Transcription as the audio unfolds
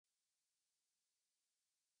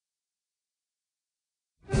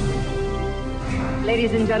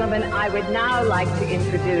Ladies and gentlemen, I would now like to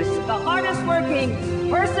introduce the hardest working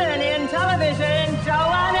person in television,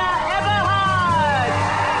 Joanna Everhart.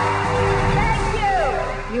 Thank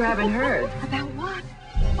you. You haven't heard. About what?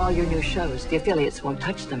 All your new shows. The affiliates won't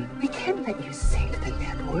touch them. We can't let you save the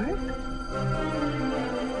network.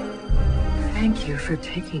 Thank you for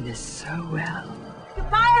taking this so well.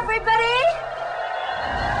 Goodbye, everybody!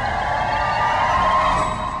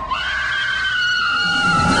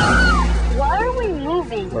 Why are we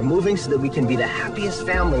moving? We're moving so that we can be the happiest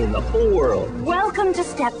family in the whole world. Welcome to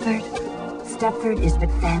Stepford. Stepford is the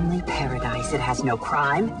family paradise. It has no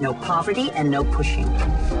crime, no poverty, and no pushing.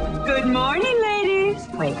 Good morning, ladies.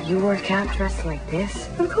 Wait, you work out dressed like this?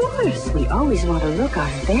 Of course. We always want to look our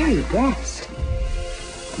very best.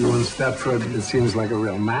 You and Stepford, it seems like a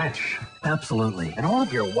real match. Absolutely. And all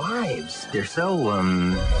of your wives, they're so,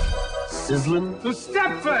 sizzling. To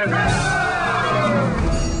Stepford!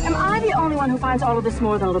 Am I the only one who finds all of this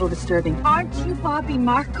more than a little disturbing? Aren't you Bobby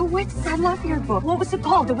Markowitz? I love your book. What was it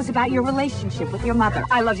called? It was about your relationship with your mother.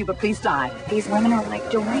 I love you, but please die. These women are like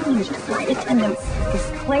deranged flight attendants. This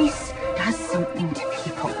place does something to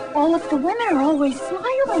people. All of the women are always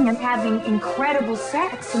smiling and having incredible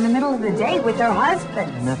sex in the middle of the day with their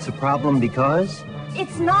husbands. And that's a problem because?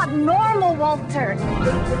 It's not normal, Walter.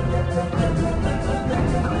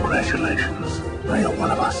 Congratulations. Now you're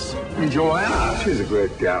one of us. And Joanna, she's a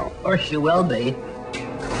great gal. Or she will be.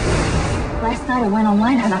 Last night I went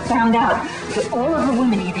online and I found out that all of the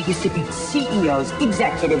women here used to be CEOs,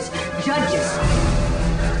 executives, judges.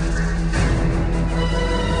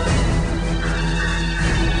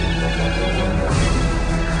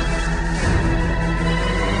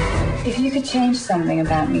 If you could change something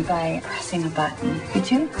about me by pressing a button, could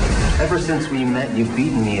you? Ever since we met, you've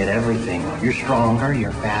beaten me at everything. You're stronger,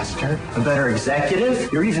 you're faster, a better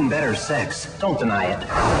executive, you're even better sex. Don't deny it.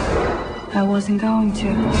 I wasn't going to.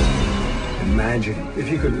 Imagine if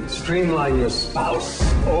you could streamline your spouse,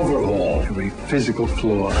 overhaul every physical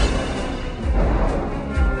flaw.